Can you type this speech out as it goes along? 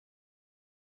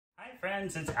Hi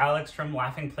friends, it's Alex from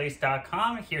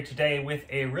laughingplace.com here today with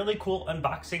a really cool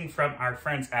unboxing from our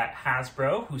friends at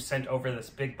Hasbro, who sent over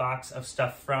this big box of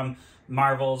stuff from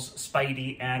Marvel's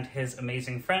Spidey and His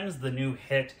Amazing Friends. The new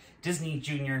hit Disney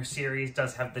Junior series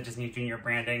does have the Disney Junior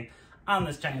branding on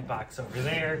this giant box over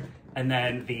there. And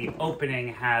then the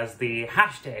opening has the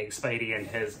hashtag Spidey and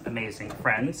His Amazing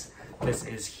Friends. This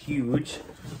is huge.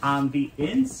 On the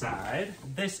inside,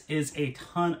 this is a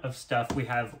ton of stuff. We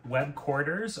have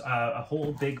Web-Quarters, a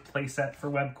whole big playset for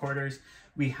Web-Quarters.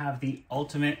 We have the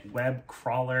ultimate web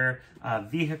crawler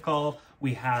vehicle.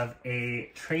 We have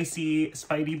a Trace-E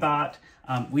Spidey Bot.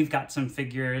 We've got some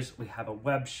figures. We have a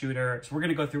web shooter. So we're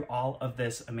gonna go through all of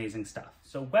this amazing stuff.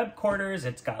 So Web-Quarters,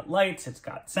 it's got lights, it's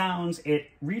got sounds.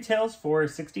 It retails for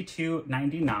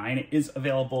 $62.99. It is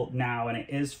available now and it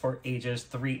is for ages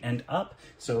 3 and up.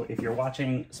 So if you're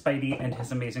watching Spidey and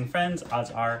His Amazing Friends,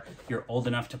 odds are you're old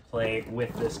enough to play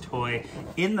with this toy.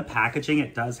 In the packaging,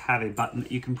 it does have a button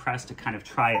that you can press to kind of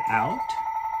try it out.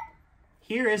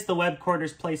 Here is the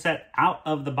Web-Quarters playset out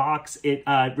of the box. It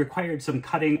required some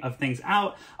cutting of things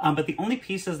out, but the only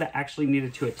pieces that actually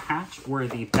needed to attach were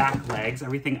the back legs.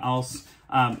 Everything else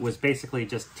was basically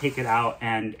just take it out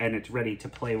and it's ready to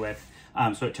play with.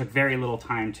 So it took very little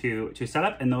time to set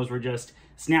up, and those were just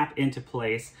snap into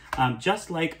place.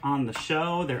 Just like on the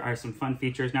show, there are some fun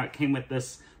features. Now it came with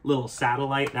this little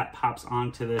satellite that pops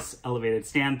onto this elevated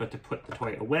stand, but to put the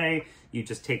toy away, you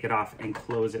just take it off and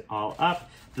close it all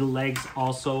up. The legs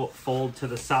also fold to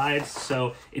the sides,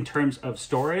 so in terms of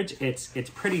storage, it's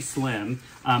pretty slim.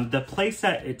 The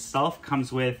playset itself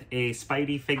comes with a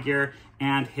Spidey figure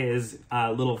and his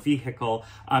little vehicle.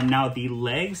 Now the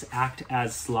legs act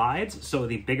as slides, so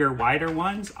the bigger, wider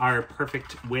ones are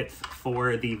perfect width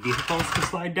for the vehicles to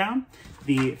slide down.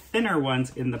 The thinner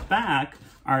ones in the back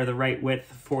are the right width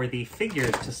for the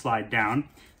figures to slide down.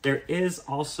 There is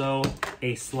also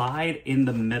a slide in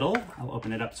the middle. I'll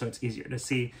open it up so it's easier to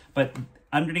see. But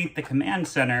underneath the command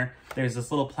center, there's this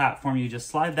little platform. You just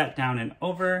slide that down and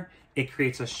over. It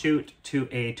creates a chute to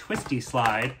a twisty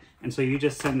slide. And so you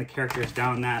just send the characters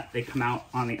down that. They come out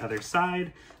on the other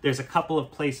side. There's a couple of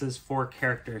places for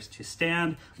characters to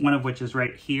stand, one of which is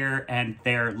right here, and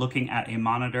they're looking at a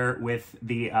monitor with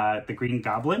the Green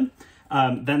Goblin.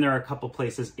 Then there are a couple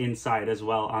places inside as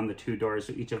well on the two doors.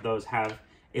 So each of those have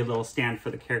a little stand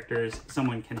for the characters.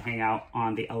 Someone can hang out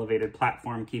on the elevated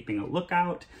platform, keeping a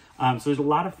lookout. So there's a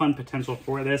lot of fun potential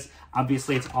for this.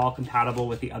 Obviously, it's all compatible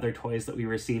with the other toys that we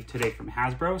received today from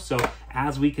Hasbro. So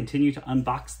as we continue to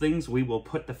unbox things, we will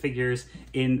put the figures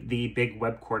in the big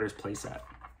Web-Quarters playset.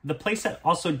 The playset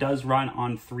also does run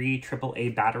on 3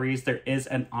 AAA batteries. There is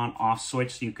an on-off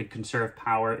switch so you could conserve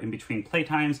power in between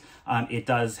playtimes. It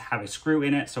does have a screw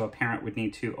in it, so a parent would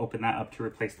need to open that up to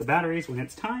replace the batteries when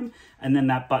it's time. And then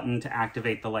that button to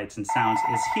activate the lights and sounds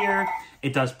is here.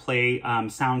 It does play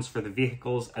sounds for the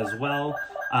vehicles as well.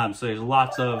 So there's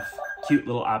lots of cute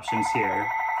little options here.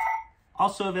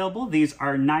 Also available, these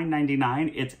are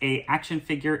 $9.99. It's a action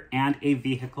figure and a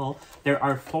vehicle. There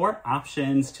are 4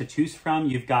 options to choose from.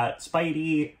 You've got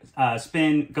Spidey,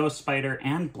 Spin, Ghost Spider,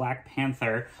 and Black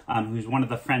Panther, who's one of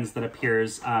the friends that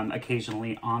appears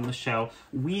occasionally on the show.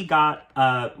 We got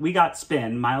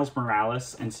Spin, Miles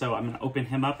Morales, and so I'm gonna open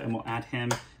him up and we'll add him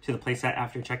to the playset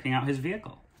after checking out his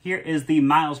vehicle. Here is the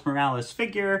Miles Morales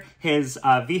figure. His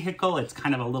vehicle, it's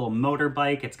kind of a little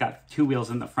motorbike. It's got 2 wheels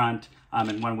in the front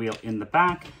and 1 wheel in the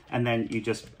back. And then you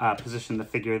just position the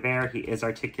figure there. He is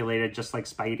articulated just like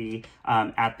Spidey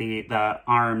at the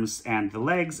arms and the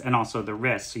legs and also the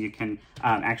wrists. So you can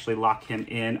actually lock him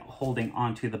in holding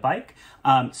onto the bike.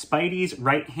 Spidey's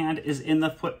right hand is in the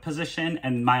foot position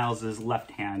and Miles's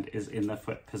left hand is in the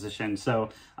foot position. So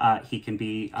he can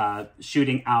be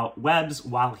shooting out webs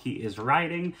while he is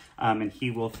riding, and he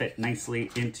will fit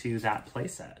nicely into that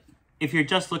playset. If you're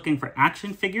just looking for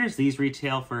action figures, these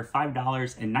retail for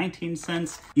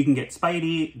 $5.19. You can get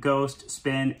Spidey, Ghost,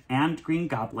 Spin, and Green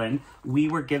Goblin. We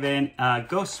were given a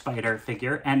Ghost Spider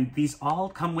figure, and these all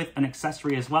come with an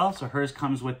accessory as well. So hers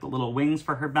comes with the little wings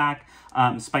for her back.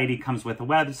 Spidey comes with a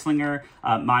Web-Slinger.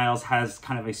 Miles has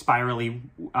kind of a spirally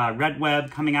red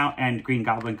web coming out, and Green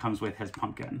Goblin comes with his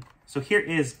pumpkin. So here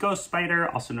is Ghost Spider,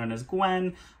 also known as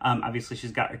Gwen. Obviously,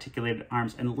 she's got articulated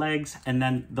arms and legs. And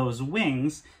then those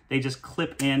wings, they just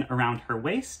clip in around her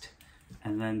waist.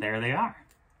 And then there they are.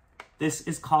 This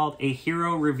is called a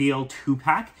Hero Reveal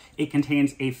 2-pack. It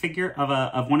contains a figure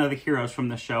of one of the heroes from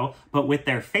the show, but with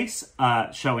their face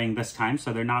showing this time,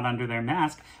 so they're not under their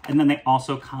mask. And then they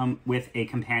also come with a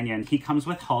companion. He comes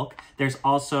with Hulk. There's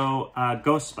also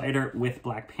Ghost Spider with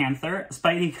Black Panther.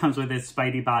 Spidey comes with his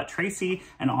Spidey bot Trace-E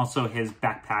and also his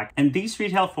backpack. And these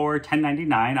retail for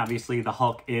 $10.99. Obviously, the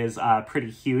Hulk is pretty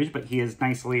huge, but he is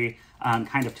nicely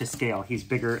kind of to scale. He's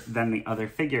bigger than the other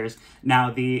figures.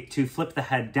 Now, to flip the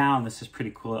head down, this is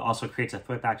pretty cool. It also creates a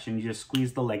flip action. You just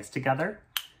squeeze the legs together.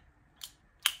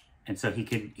 And so he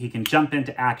can jump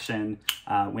into action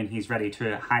when he's ready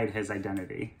to hide his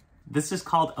identity. This is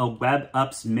called a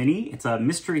Web-Ups Mini. It's a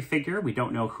mystery figure. We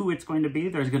don't know who it's going to be.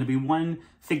 There's going to be one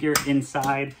figure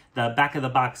inside. The back of the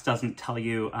box doesn't tell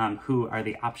you who are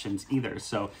the options either.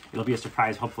 So it'll be a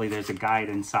surprise. Hopefully there's a guide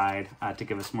inside to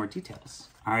give us more details.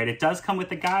 All right, it does come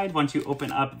with a guide. Once you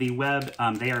open up the web,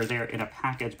 they are there in a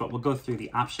package, but we'll go through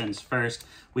the options first.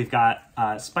 We've got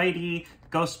Spidey,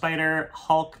 Ghost Spider,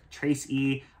 Hulk,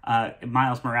 Trace-E,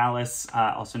 Miles Morales,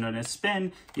 also known as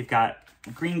Spin. You've got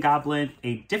Green Goblin,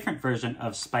 a different version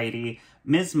of Spidey,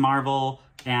 Ms. Marvel,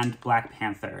 and Black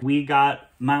Panther. We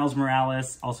got Miles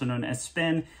Morales, also known as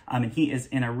Spin, and he is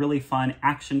in a really fun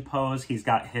action pose. He's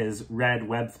got his red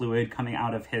web fluid coming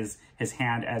out of his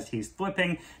hand as he's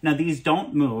flipping. Now, these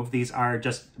don't move. These are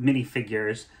just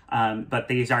minifigures, but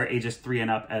these are ages 3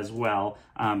 and up as well.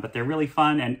 But they're really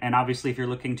fun, and obviously, if you're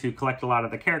looking to collect a lot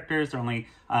of the characters, they're only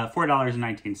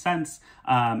 $4.19,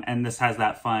 and this has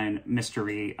that fun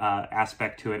mystery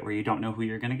aspect to it where you don't know who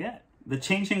you're going to get. The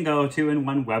Change and Go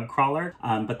 2-in-1 web crawler,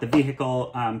 but the vehicle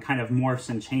kind of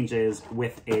morphs and changes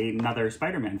with another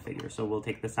Spider-Man figure. So we'll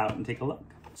take this out and take a look.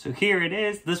 So here it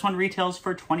is. This one retails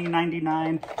for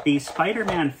 $20.99. The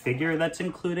Spider-Man figure that's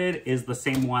included is the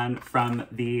same one from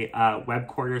the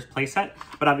Web-Quarters Playset,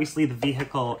 but obviously the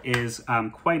vehicle is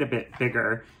quite a bit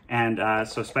bigger, and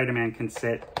so Spider-Man can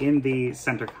sit in the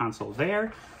center console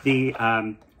there. The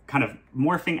kind of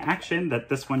morphing action that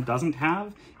this one doesn't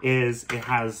have is it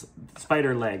has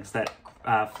spider legs that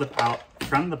flip out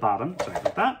from the bottom. Sorry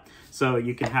about that. So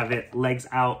you can have it legs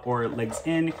out or legs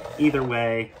in. Either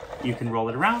way, you can roll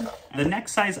it around. The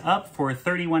next size up for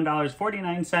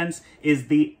 $31.49 is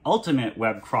the Ultimate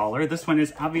Web Crawler. This one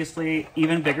is obviously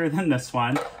even bigger than this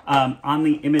one. On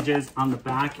the images on the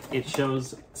back, it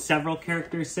shows several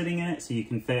characters sitting in it, so you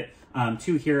can fit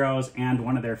 2 heroes and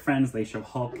one of their friends. They show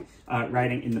Hulk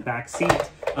riding in the back seat.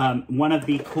 One of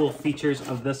the cool features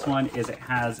of this one is it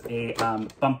has a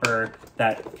bumper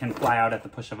that can fly out at the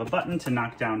push of a button to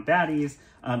knock down baddies.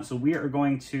 So we are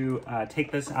going to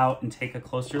take this out and take a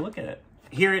closer look at it.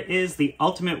 Here it is, the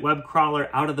Ultimate Web Crawler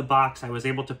out of the box. I was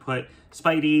able to put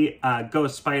Spidey,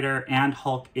 Ghost Spider, and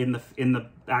Hulk in the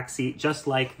back seat, just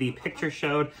like the picture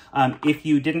showed. If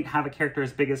you didn't have a character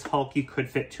as big as Hulk, you could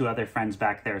fit 2 other friends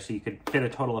back there, so you could fit a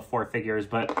total of 4 figures,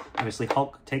 but obviously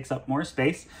Hulk takes up more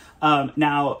space.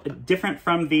 Now, different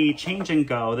from the Change and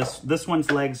Go, this one's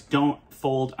legs don't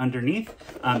fold underneath.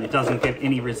 It doesn't give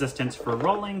any resistance for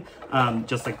rolling,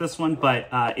 just like this one, but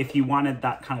if you wanted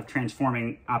that kind of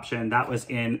transforming option, that was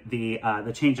in the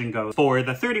Change and Go. For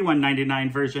the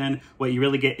 $31.99 version, what you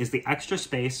really get is the extra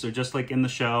space, so just like in the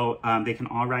show, they can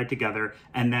all ride together,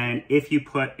 and then if you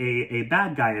put a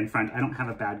bad guy in front, I don't have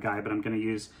a bad guy, but I'm going to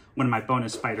use one of my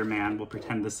bonus Spider-Man. We'll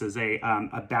pretend this is a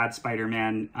bad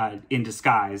Spider-Man in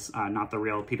disguise, not the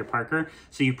real Peter Parker.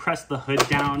 So you press the hood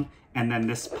down, and then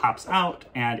this pops out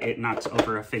and it knocks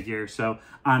over a figure. So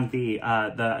on the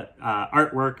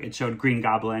artwork, it showed Green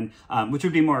Goblin, which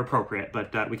would be more appropriate,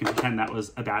 but we can pretend that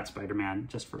was a bad Spider-Man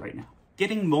just for right now.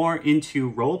 Getting more into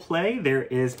role play, there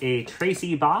is a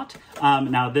Trace-E Bot.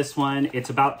 Now this one,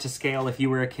 it's about to scale if you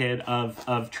were a kid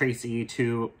of Trace-E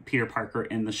to Peter Parker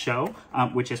in the show,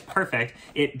 which is perfect.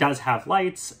 It does have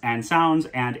lights and sounds,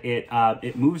 and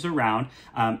it moves around.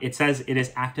 It says it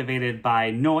is activated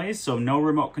by noise, so no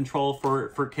remote control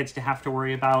for kids to have to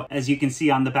worry about. As you can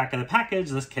see on the back of the package,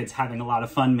 this kid's having a lot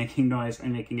of fun making noise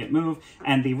and making it move,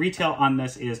 and the retail on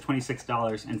this is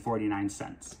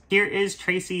 $26.49. Here is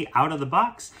Trace-E out of the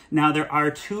box. Now there are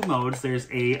 2 modes. There's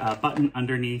a button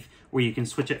underneath where you can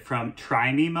switch it from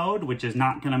Try Me mode, which is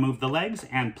not going to move the legs,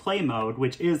 and Play mode,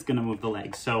 which is going to move the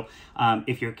legs. So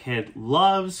if your kid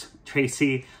loves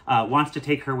Trace-E, wants to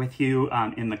take her with you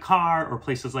in the car or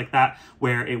places like that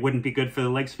where it wouldn't be good for the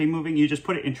legs to be moving, you just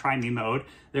put it in Try Me mode.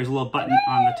 There's a little button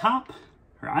on the top.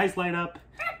 Her eyes light up.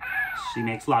 She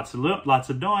makes lots of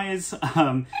noise,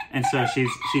 and so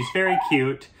she's very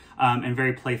cute and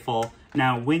very playful.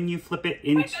 Now, when you flip it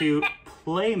into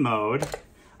Play mode,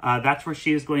 that's where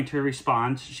she is going to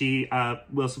respond. She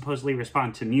will supposedly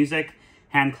respond to music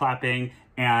hand clapping,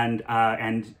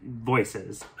 and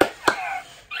voices.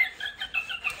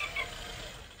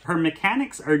 Her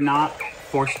mechanics are not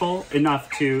forceful enough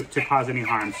to cause any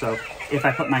harm. So if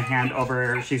I put my hand over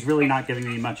her, she's really not giving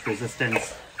me much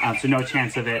resistance. So no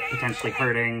chance of it potentially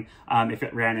hurting if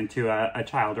it ran into a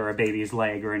child or a baby's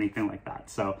leg or anything like that.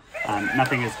 So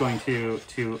nothing is going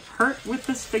to hurt with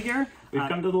this figure. We've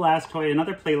come to the last toy,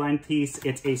 another Playline piece.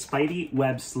 It's a Spidey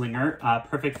Web-Slinger,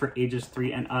 perfect for ages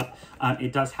 3 and up.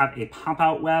 It does have a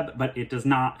pop-out web, but it does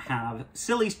not have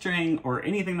silly string or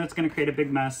anything that's going to create a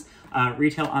big mess.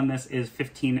 Retail on this is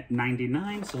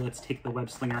 $15.99, so let's take the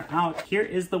Web-Slinger out. Here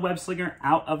is the Web-Slinger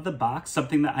out of the box,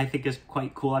 something that I think is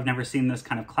quite cool. I've never seen this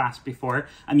kind of clasp before.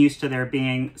 I'm used to there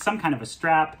being some kind of a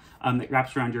strap that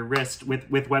wraps around your wrist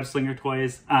with Web-Slinger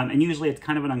toys, and usually it's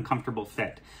kind of an uncomfortable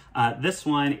fit. This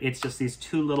one, it's just these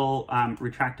two little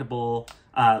retractable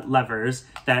levers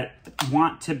that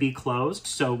want to be closed.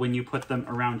 So when you put them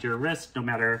around your wrist, no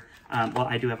matter, well,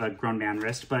 I do have a grown man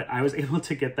wrist, but I was able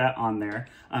to get that on there.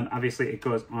 Obviously it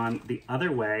goes on the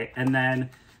other way. And then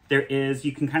there is,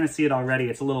 you can kind of see it already.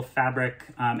 It's a little fabric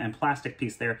and plastic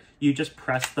piece there. You just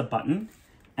press the button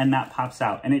and that pops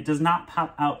out, and it does not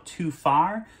pop out too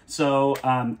far, so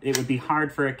it would be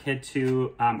hard for a kid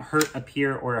to hurt a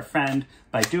peer or a friend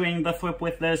by doing the flip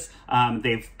with this.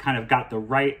 They've kind of got the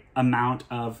right amount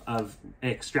of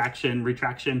extraction,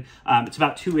 retraction. It's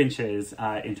about 2 inches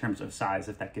in terms of size,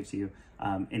 if that gives you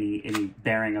any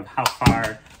bearing of how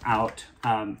far out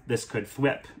this could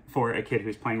flip for a kid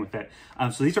who's playing with it.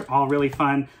 So these are all really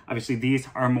fun. Obviously, these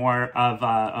are more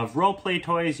of role play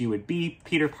toys. You would be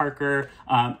Peter Parker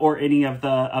or any of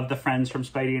the friends from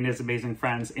Spidey and His Amazing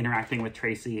Friends interacting with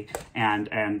Trace-E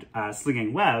and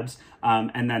slinging webs.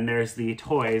 And then there's the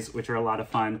toys, which are a lot of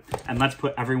fun. And let's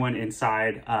put everyone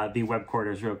inside the web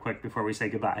quarters real quick before we say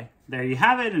goodbye. There you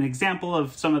have it, an example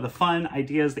of some of the fun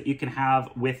ideas that you can have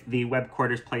with the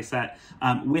Web-Quarters playset.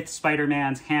 With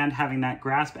Spider-Man's hand having that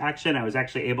grasp action, I was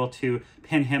actually able to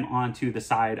pin him onto the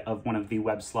side of one of the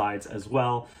web slides as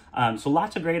well. So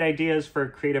lots of great ideas for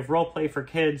creative role play for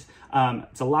kids.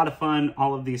 It's a lot of fun,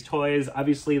 all of these toys.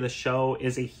 Obviously, the show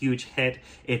is a huge hit.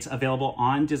 It's available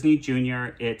on Disney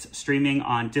Junior. It's streaming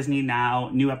on Disney Now.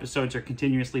 New episodes are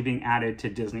continuously being added to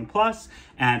Disney Plus,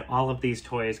 and all of these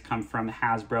toys come from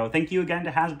Hasbro. Thank you again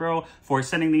to Hasbro for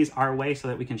sending these our way so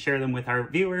that we can share them with our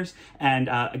viewers. And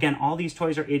again, all these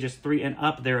toys are ages 3 and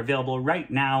up. They're available right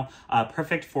now,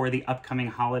 perfect for the upcoming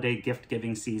holiday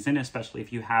gift-giving season, especially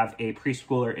if you have a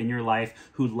preschooler in your life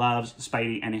who loves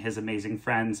Spidey and His Amazing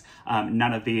Friends.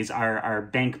 None of these are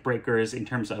bank breakers in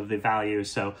terms of the value,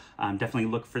 so definitely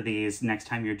look for these next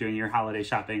time you're doing your holiday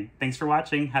shopping. Thanks for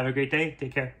watching. Have a great day.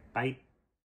 Take care. Bye.